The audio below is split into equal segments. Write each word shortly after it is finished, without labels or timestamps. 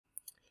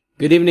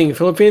Good evening,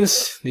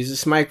 Philippines. This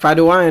is Mike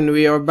Padua, and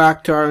we are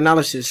back to our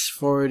analysis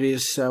for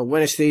this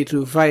Wednesday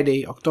through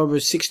Friday, October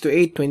 6 to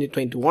 8,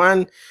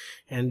 2021.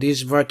 And this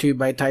is brought to you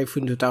by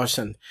Typhoon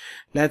 2000.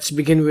 Let's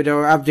begin with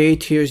our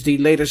update. Here's the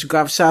latest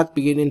GovSat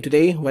beginning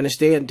today,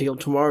 Wednesday, until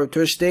tomorrow,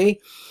 Thursday.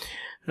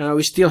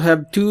 We still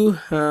have two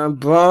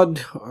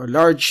broad or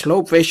large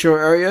low pressure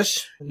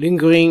areas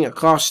lingering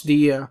across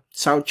the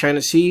South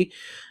China Sea,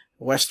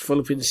 West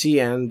Philippine Sea,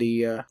 and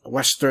the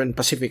Western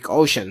Pacific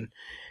Ocean.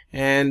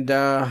 And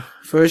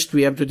first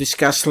we have to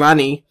discuss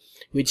Lannie,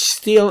 which is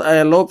still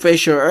a low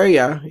pressure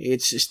area.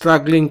 It's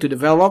struggling to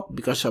develop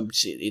because of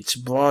its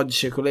broad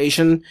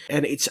circulation,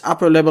 and its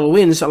upper level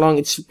winds along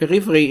its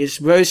periphery is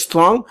very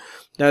strong.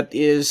 That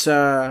is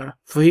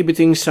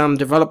prohibiting some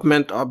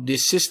development of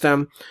this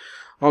system,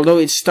 although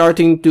it's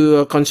starting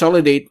to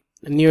consolidate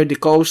near the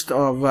coast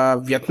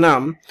of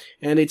Vietnam,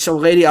 and it's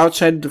already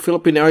outside the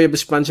Philippine area of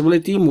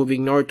responsibility,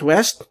 moving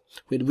northwest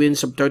with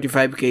winds of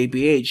 35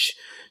 kph.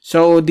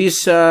 So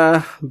this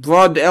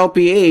broad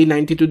LPA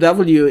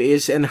 92W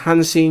is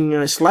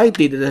enhancing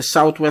slightly the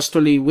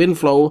southwesterly wind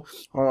flow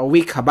or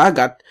weak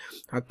habagat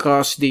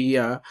across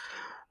the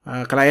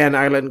Calayan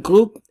Island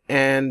Group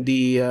and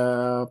the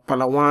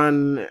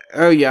Palawan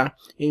area,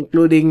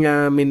 including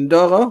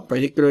Mindoro,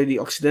 particularly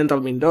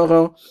Occidental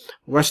Mindoro,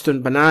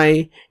 Western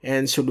Panay,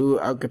 and Sulu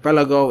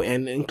Archipelago,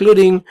 and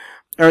including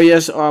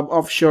areas of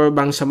offshore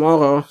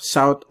Bangsamoro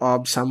south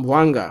of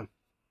Zamboanga.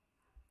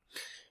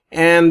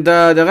 And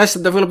the rest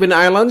of the Philippine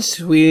Islands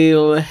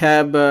will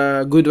have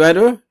good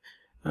weather,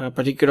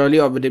 particularly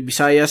over the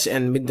Visayas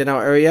and Mindanao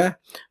area,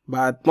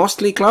 but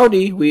mostly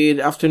cloudy with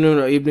afternoon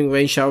or evening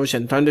rain showers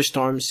and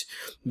thunderstorms,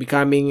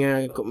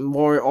 becoming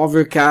more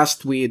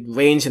overcast with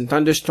rains and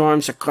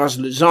thunderstorms across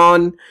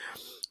Luzon,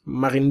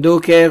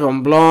 Marinduque,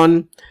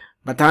 Romblon,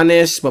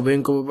 Batanes,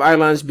 Babuyan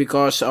Islands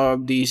because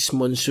of this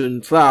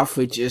monsoon trough,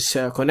 which is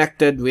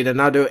connected with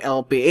another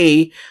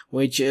LPA,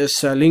 which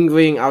is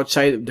lingering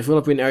outside of the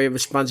Philippine area of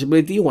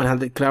responsibility,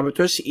 100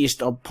 kilometers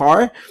east of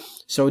PAR.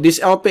 So this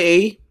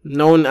LPA,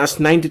 known as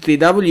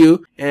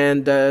 93W,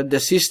 and the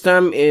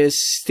system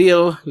is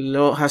still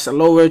has a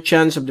lower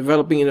chance of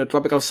developing into a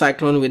tropical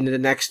cyclone within the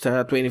next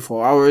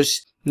 24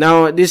 hours.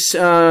 Now, this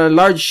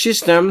large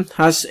system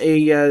has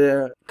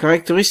a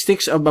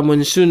characteristics of a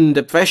monsoon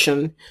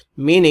depression,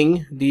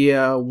 meaning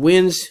the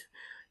winds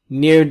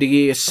near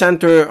the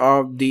center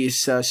of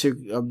this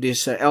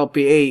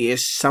LPA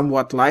is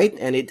somewhat light,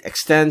 and it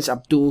extends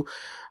up to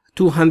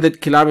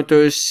 200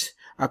 kilometers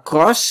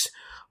across,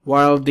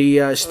 while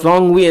the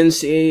strong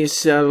winds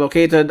is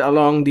located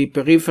along the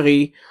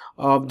periphery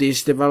of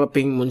this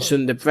developing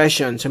monsoon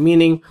depression. So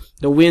meaning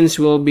the winds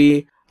will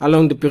be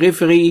along the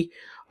periphery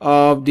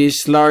of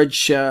this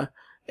large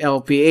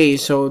LPA.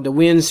 So the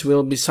winds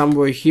will be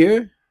somewhere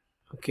here,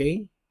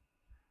 okay,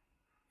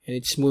 and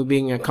it's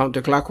moving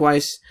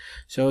counterclockwise.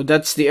 So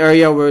that's the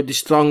area where the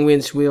strong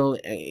winds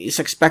is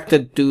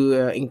expected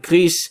to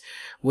increase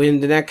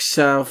within the next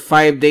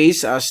 5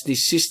 days as the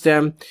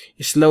system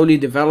is slowly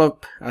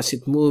developed as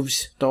it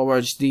moves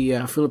towards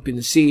the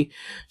Philippine Sea.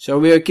 So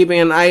we are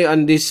keeping an eye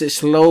on this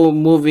slow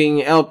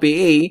moving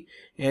LPA,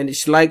 and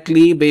it's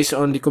likely, based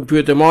on the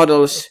computer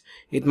models,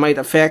 it might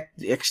affect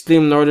the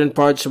extreme northern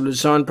parts of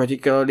Luzon,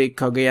 particularly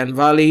Cagayan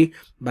Valley,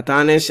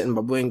 Batanes, and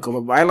Babuyan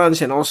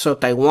Islands, and also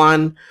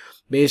Taiwan,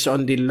 based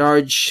on the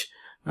large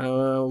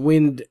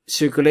wind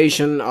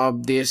circulation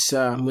of this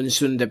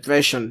monsoon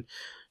depression.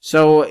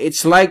 So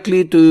it's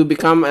likely to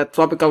become a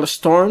tropical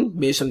storm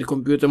based on the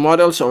computer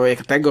models, or a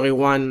Category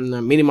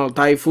 1 minimal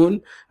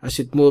typhoon as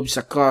it moves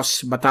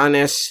across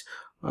Batanes,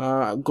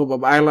 group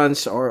of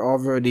islands, or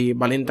over the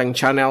Balintang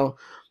Channel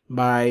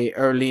by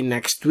early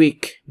next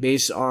week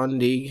based on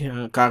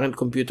the current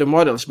computer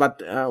models. But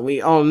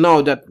we all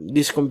know that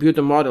these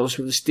computer models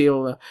will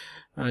still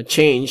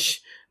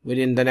change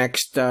within the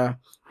next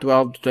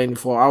 12 to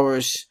 24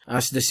 hours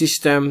as the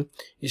system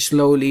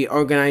slowly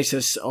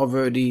organizes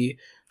over the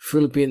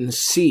Philippine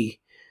Sea.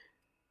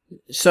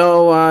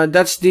 So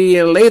that's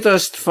the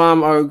latest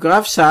from our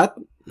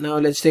GovSat. Now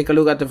let's take a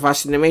look at the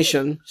fast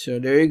animation. So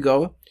there you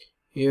go.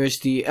 Here's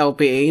the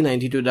LPA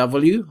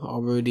 92W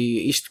over the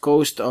east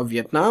coast of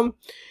Vietnam,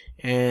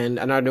 and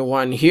another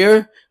one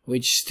here,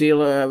 which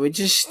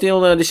is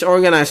still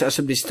disorganized as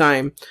of this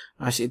time,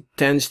 as it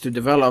tends to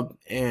develop.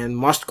 And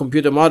most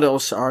computer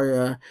models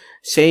are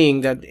saying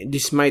that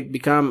this might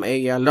become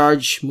a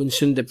large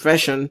monsoon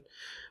depression,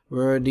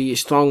 where the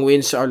strong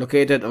winds are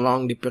located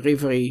along the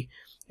periphery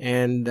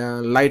and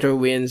lighter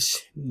winds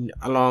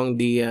along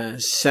the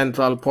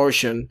central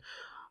portion,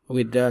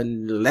 with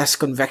less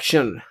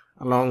convection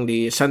along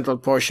the central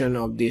portion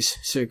of this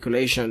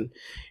circulation.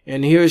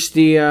 And here's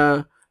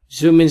the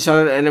zoom in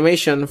solid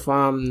animation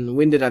from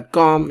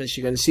windy.com. As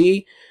you can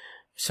see,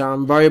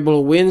 some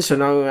variable winds are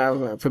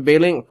now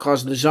prevailing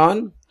across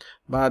Luzon,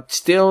 but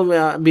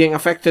still being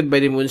affected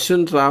by the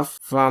monsoon trough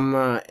from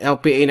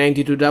LPA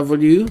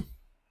 92W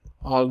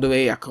all the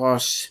way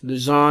across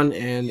Luzon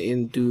and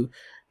into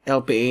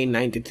LPA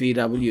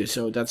 93W.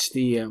 So that's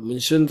the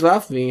monsoon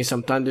trough, bringing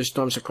some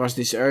thunderstorms across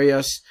these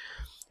areas.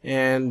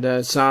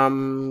 and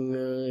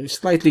some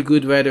slightly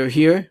good weather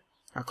here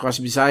across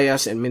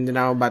Visayas and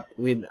Mindanao, but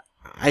with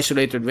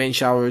isolated rain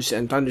showers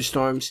and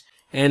thunderstorms.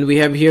 And we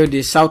have here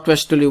the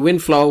southwesterly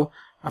wind flow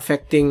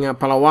affecting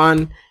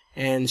Palawan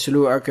and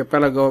Sulu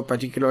Archipelago,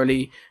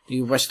 particularly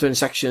the western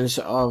sections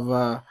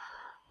of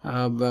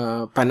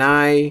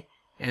Panay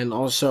and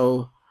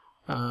also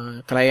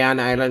Calayan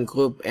Island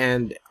Group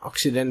and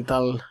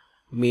Occidental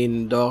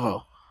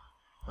Mindoro.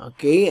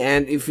 Okay,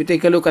 and if you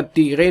take a look at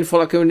the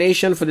rainfall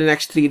accumulation for the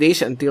next 3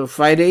 days until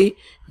Friday,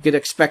 you could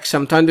expect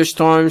some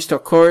thunderstorms to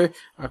occur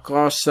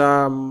across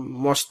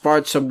most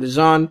parts of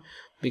Luzon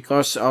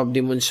because of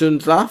the monsoon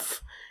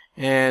trough,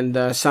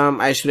 and some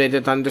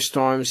isolated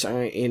thunderstorms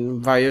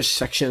in various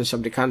sections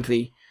of the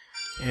country.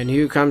 And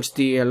here comes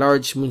the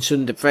large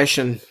monsoon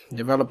depression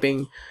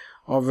developing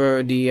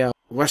over the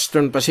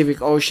western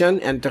Pacific Ocean,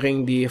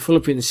 entering the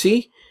Philippine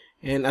Sea.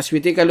 And as we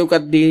take a look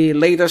at the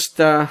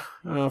latest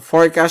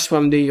forecast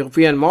from the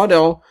European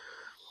model,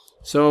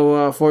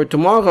 so for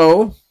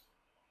tomorrow,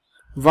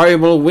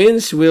 variable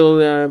winds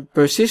will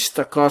persist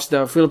across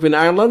the Philippine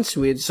Islands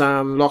with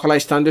some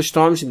localized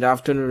thunderstorms in the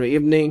afternoon or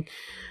evening.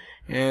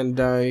 And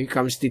here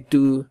comes the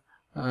two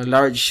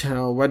large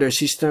weather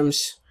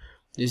systems.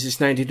 This is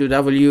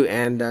 92W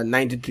and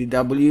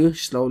 93W,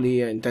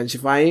 slowly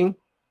intensifying.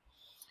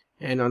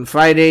 And on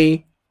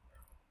Friday,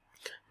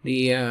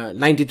 the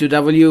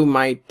 92W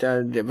might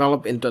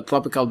develop into a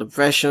tropical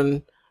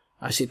depression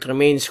as it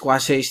remains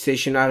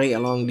quasi-stationary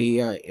along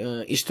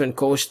the eastern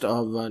coast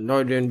of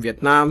northern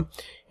Vietnam.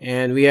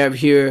 And we have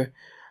here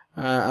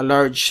a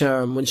large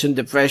monsoon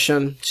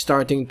depression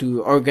starting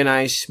to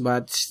organize,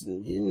 but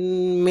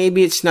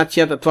maybe it's not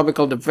yet a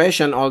tropical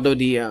depression, although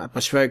the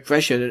atmospheric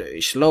pressure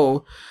is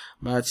low,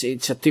 but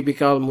it's a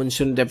typical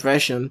monsoon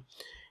depression.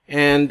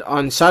 And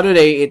on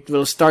Saturday, it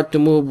will start to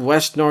move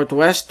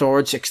west-northwest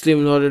towards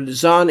extreme northern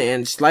Luzon,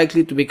 and it's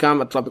likely to become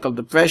a tropical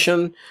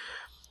depression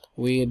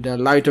with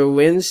lighter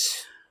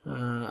winds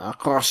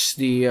across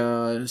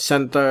the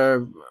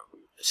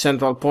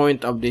central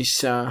point of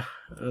this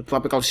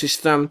tropical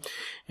system,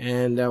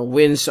 and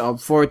winds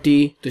of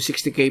 40 to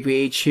 60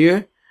 kph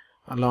here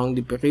along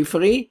the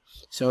periphery.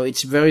 So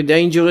it's very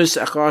dangerous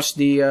across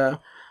the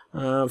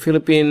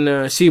Philippine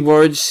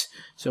seaboards,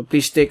 so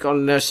please take all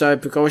necessary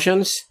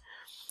precautions.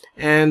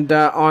 And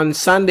on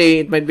Sunday,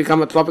 it might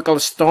become a tropical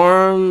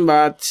storm,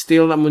 but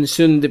still a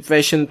monsoon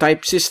depression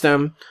type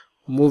system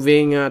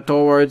moving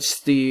towards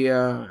the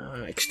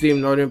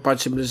extreme northern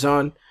parts of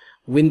Luzon.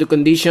 Windy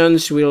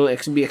conditions will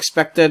be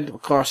expected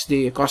across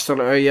the coastal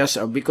areas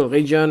of Bicol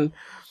region,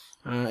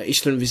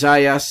 eastern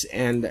Visayas,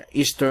 and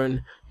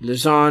eastern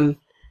Luzon.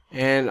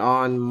 And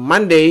on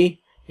Monday,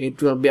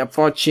 it will be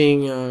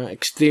approaching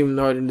extreme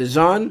northern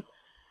Luzon,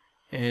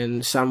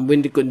 and some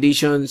windy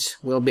conditions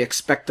will be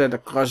expected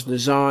across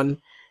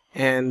Luzon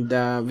and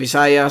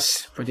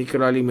Visayas,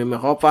 particularly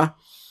Mimaropa,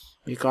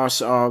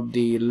 because of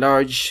the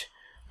large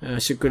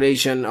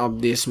circulation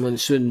of this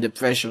monsoon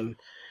depression.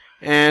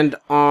 And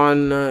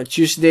on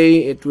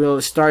Tuesday, it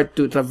will start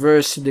to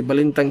traverse the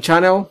Balintang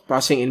Channel,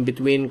 passing in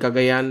between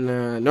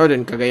Cagayan,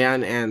 northern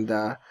Cagayan, and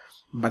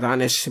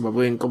Batanes,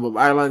 Babuyan Cubao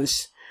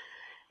Islands.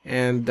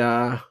 And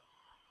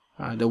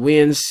the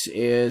winds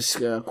is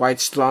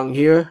quite strong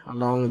here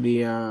along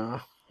the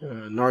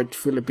North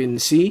Philippine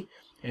Sea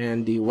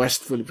and the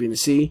West Philippine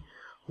Sea,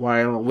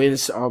 while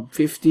winds of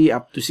 50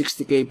 up to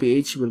 60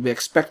 kph will be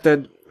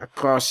expected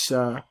across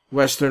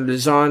western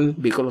Luzon,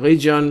 Bicol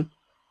region,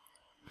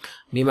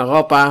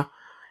 Mimaropa,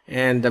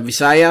 and the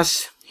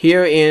Visayas.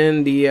 Here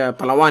in the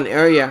Palawan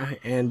area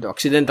and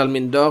Occidental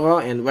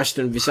Mindoro and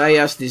Western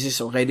Visayas, this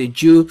is already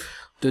due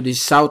to the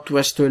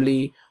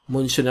southwesterly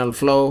monsoonal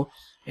flow,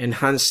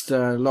 enhanced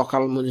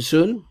local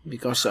monsoon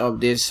because of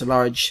this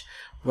large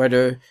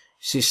weather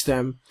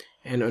system.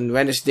 And on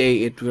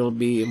Wednesday, it will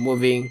be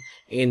moving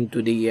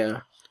into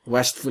the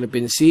West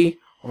Philippine Sea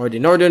or the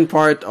northern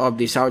part of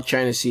the South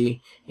China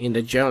Sea in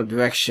the general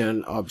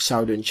direction of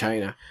southern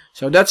China.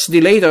 So that's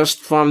the latest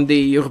from the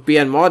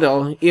European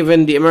model.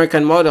 Even the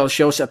American model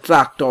shows a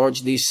track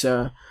towards this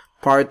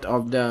part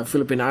of the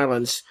Philippine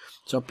Islands.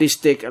 So please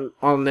take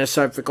all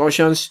necessary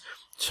precautions.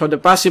 So the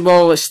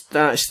possible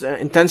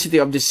intensity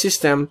of this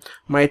system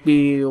might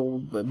be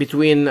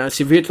between a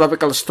severe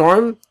tropical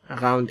storm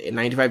around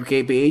 95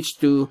 kph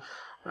to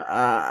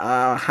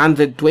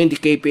 120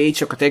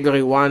 kph, or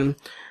category 1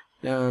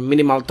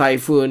 minimal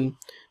typhoon,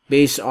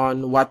 based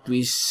on what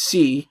we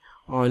see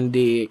on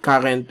the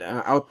current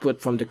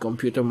output from the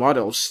computer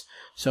models.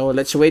 So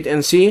let's wait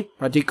and see,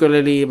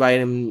 particularly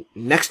by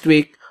next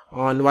week,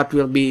 on what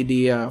will be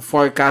the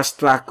forecast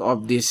track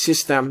of this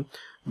system.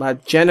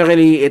 But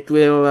generally, it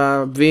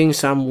will bring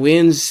some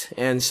winds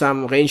and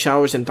some rain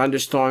showers and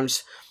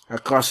thunderstorms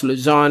across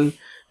Luzon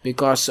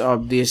because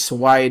of this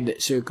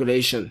wide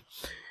circulation.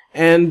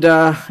 And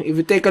if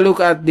you take a look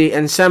at the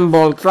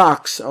ensemble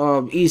tracks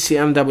of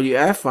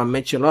ECMWF from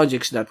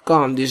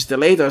Meteorologics.com, this is the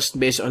latest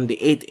based on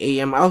the 8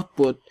 a.m.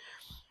 output.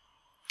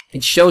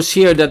 It shows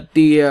here that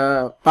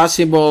the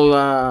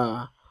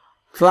possible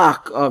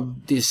track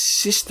of this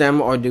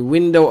system, or the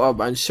window of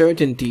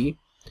uncertainty,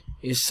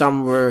 is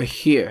somewhere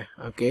here.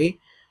 Okay,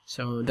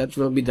 so that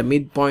will be the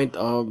midpoint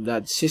of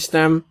that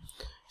system.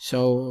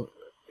 So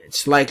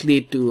it's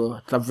likely to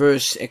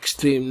traverse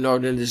extreme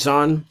northern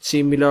Luzon,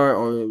 similar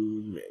or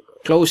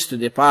close to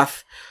the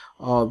path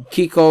of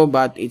Kiko,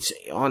 but it's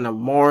on a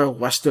more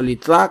westerly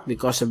track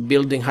because of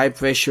building high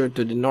pressure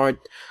to the north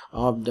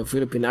of the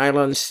Philippine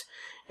Islands.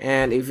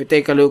 And if you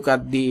take a look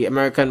at the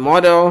American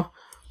model,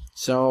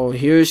 so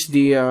here's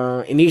the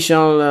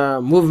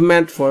initial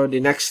movement for the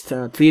next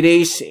 3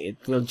 days. It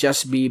will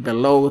just be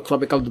below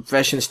tropical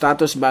depression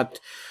status, but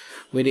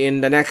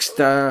within the next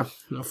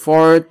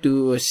 4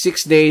 to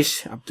 6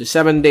 days, up to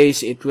 7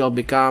 days, it will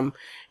become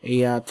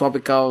a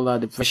tropical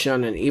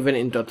depression and even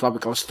into a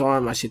tropical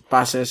storm as it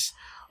passes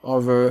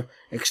over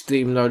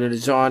extreme northern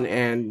Luzon,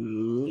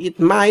 and it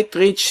might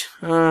reach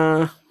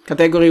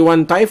category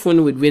 1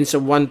 typhoon with winds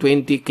of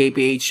 120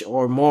 kph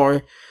or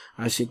more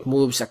as it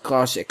moves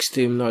across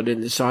extreme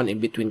northern Luzon in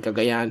between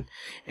Cagayan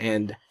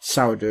and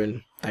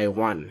southern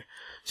Taiwan.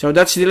 So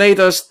that's the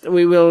latest.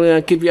 We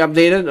will keep you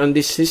updated on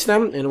this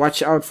system, and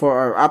watch out for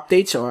our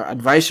updates or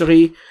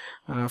advisory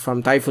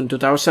from Typhoon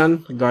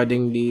 2000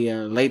 regarding the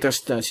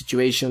latest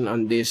situation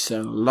on this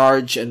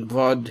large and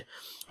broad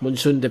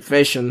monsoon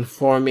depression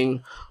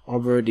forming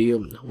over the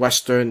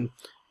western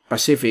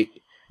Pacific.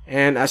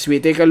 And as we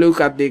take a look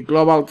at the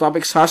global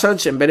tropics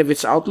hazards and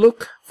benefits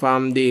outlook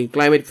from the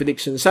Climate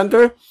Prediction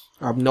Center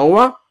of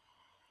NOAA,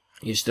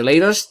 is the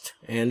latest,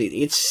 and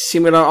it's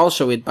similar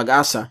also with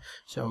Pag-asa,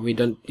 so we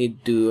don't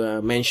need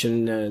to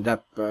mention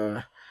that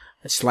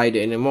slide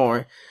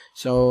anymore.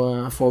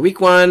 So for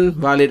week 1,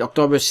 valid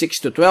October 6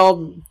 to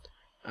 12,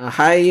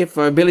 high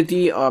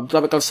probability of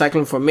tropical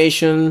cyclone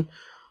formation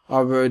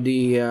over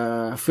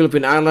the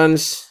Philippine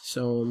Islands.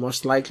 So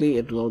most likely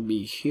it will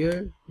be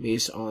here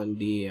based on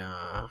the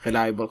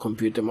reliable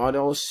computer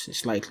models,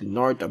 slightly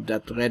north of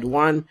that red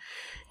one,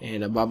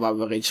 and above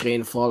average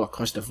rainfall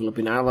across the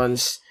Philippine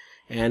Islands.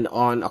 And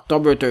on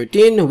October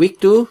 13,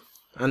 week 2,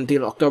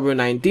 until October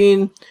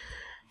 19,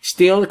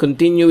 still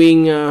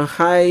continuing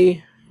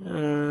high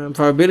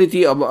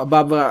probability of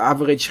above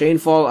average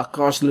rainfall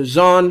across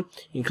Luzon,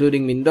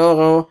 including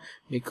Mindoro,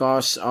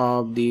 because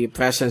of the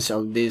presence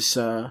of this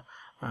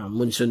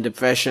monsoon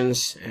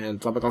depressions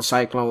and tropical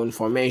cyclone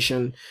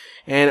formation.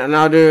 And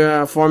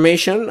another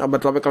formation of a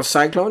tropical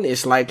cyclone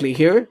is likely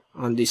here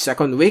on the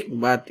second week,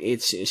 but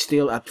it's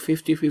still at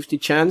 50-50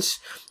 chance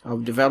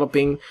of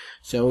developing.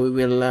 So we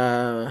will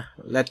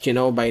let you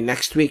know by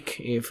next week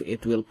if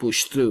it will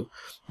push through.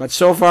 But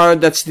so far,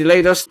 that's the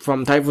latest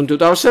from Typhoon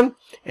 2000.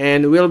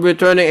 And we'll be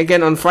returning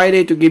again on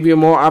Friday to give you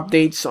more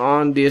updates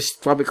on these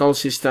tropical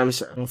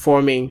systems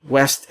forming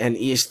west and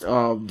east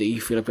of the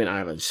Philippine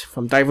Islands.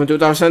 From Typhoon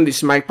 2000, this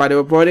is Mike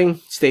Padua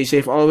reporting. Stay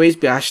safe always,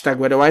 be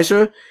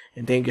 #WeatherWiser,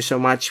 and thank you so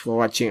much for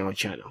watching our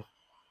channel.